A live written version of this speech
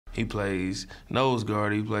He plays nose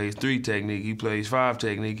guard, he plays 3 technique, he plays 5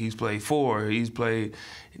 technique, he's played 4, he's played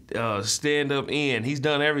stand-up end. He's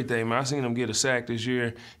done everything, man. I seen him get a sack this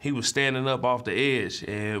year. He was standing up off the edge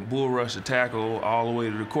and bull rush a tackle all the way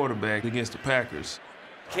to the quarterback against the Packers.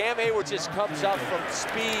 Cam Heyward just comes up from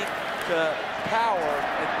speed to power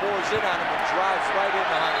and pours in on him and drives right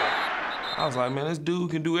into Hunter. I was like, man, this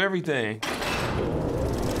dude can do everything.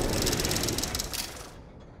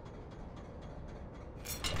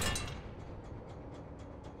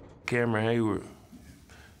 Cameron Heyward,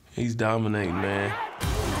 he's dominating, man.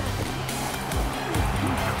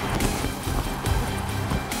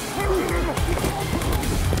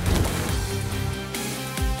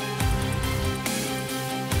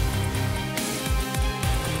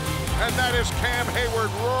 And that is Cam Heyward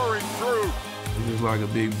roaring through. He was like a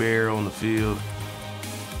big bear on the field.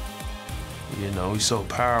 You know, he's so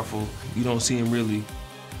powerful. You don't see him really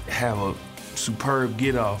have a superb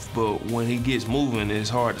get off, but when he gets moving, it's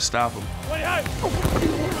hard to stop him.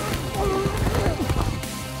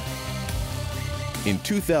 In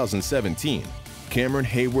 2017, Cameron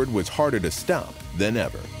Heyward was harder to stop than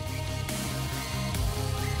ever.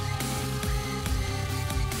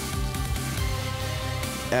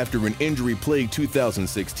 After an injury-plagued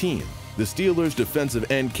 2016, the Steelers'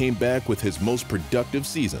 defensive end came back with his most productive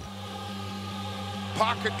season.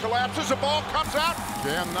 Pocket collapses, the ball comes out.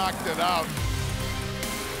 Cam knocked it out.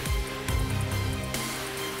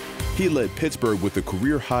 He led Pittsburgh with a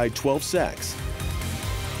career-high 12 sacks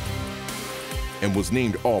and was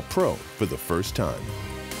named All-Pro for the first time.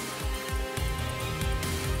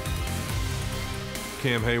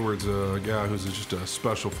 Cam Heyward's a guy who's just a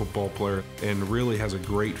special football player and really has a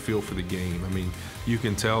great feel for the game. I mean, you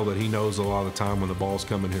can tell that he knows a lot of the time when the ball's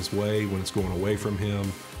coming his way, when it's going away from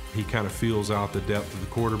him. He kind of feels out the depth of the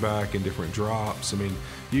quarterback in different drops. I mean,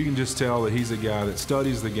 you can just tell that he's a guy that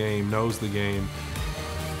studies the game, knows the game.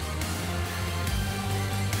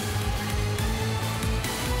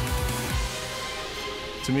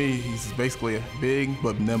 To me, he's basically big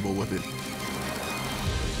but nimble with it.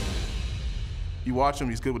 You watch him,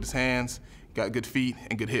 he's good with his hands, got good feet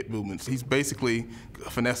and good hip movements. He's basically a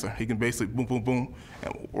finesser. He can basically boom, boom, boom,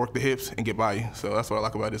 and work the hips and get by you. So that's what I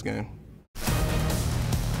like about this game.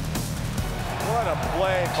 What a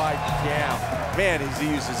play by Cam. Man, he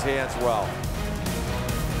used his hands well.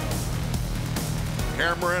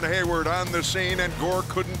 Cameron Heyward on the scene, and Gore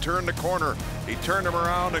couldn't turn the corner. He turned him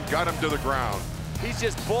around and got him to the ground. He's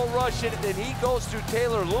just bull rushing, and then he goes through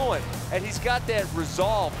Taylor Lewin, and he's got that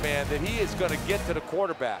resolve, man, that he is going to get to the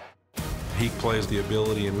quarterback. He plays the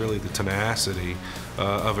ability and really the tenacity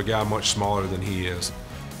of a guy much smaller than he is.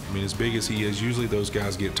 I mean, as big as he is, usually those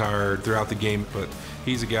guys get tired throughout the game, but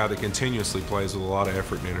he's a guy that continuously plays with a lot of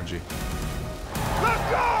effort and energy.